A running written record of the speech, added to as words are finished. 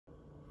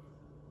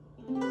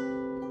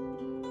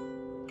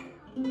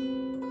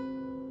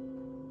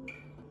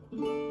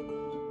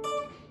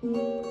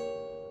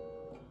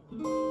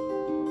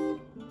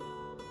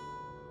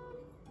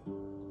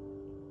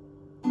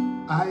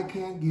I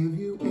can't give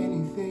you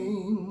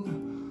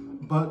anything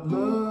but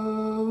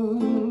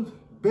love,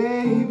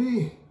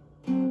 baby.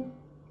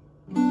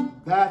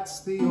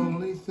 That's the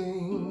only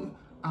thing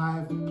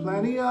I've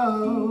plenty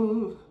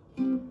of,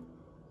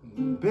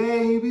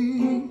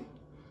 baby.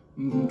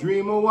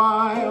 Dream a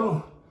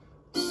while,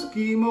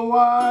 scheme a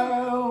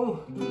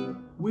while,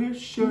 we're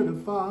sure to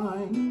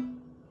find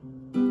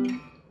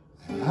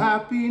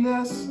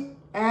happiness,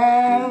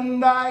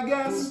 and I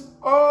guess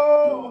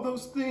all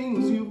those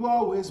things you've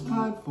always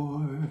pined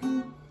for.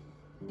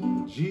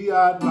 Gee,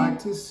 I'd like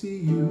to see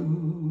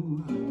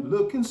you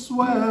looking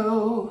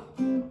swell,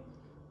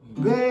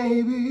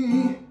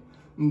 baby.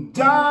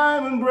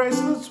 Diamond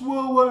bracelets,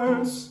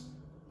 Woolworths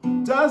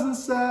doesn't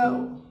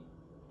sell,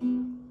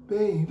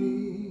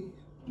 baby.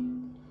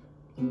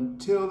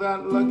 Till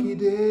that lucky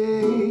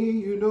day,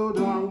 you know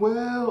darn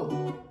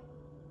well,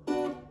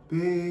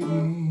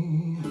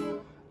 baby,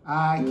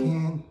 I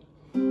can't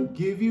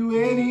give you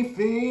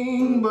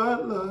anything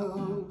but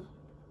love.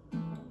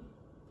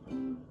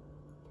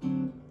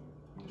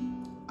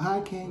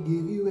 I can't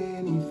give you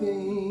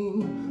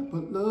anything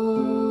but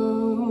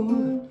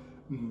love,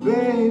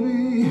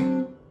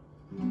 baby.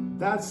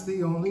 That's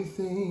the only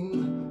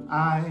thing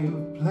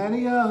I've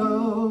plenty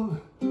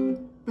of,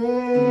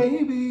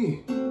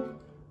 baby.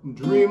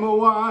 Dream a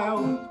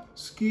while,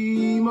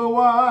 scheme a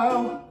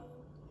while,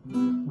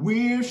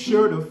 we're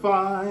sure to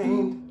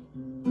find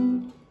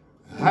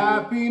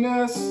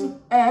happiness,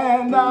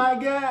 and I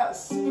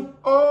guess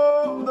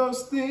all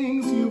those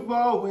things you've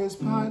always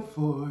pined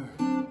for.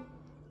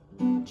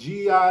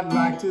 Gee, I'd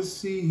like to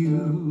see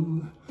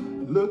you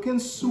looking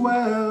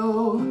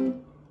swell,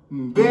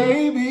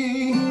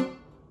 baby.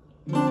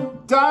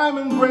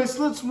 Diamond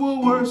bracelets,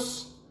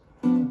 Woolworths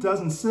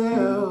doesn't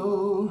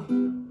sell,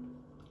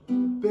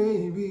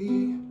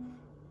 baby.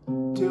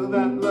 Till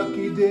that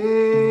lucky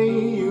day,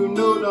 you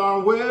know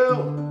darn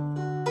well,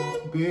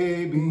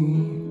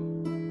 baby,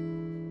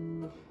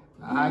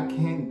 I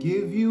can't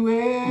give you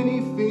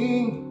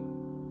anything.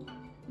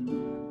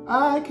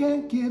 I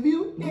can't give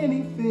you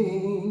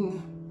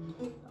anything.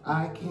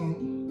 I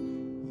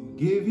can't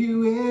give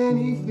you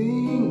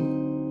anything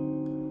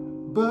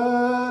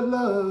but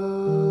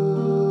love.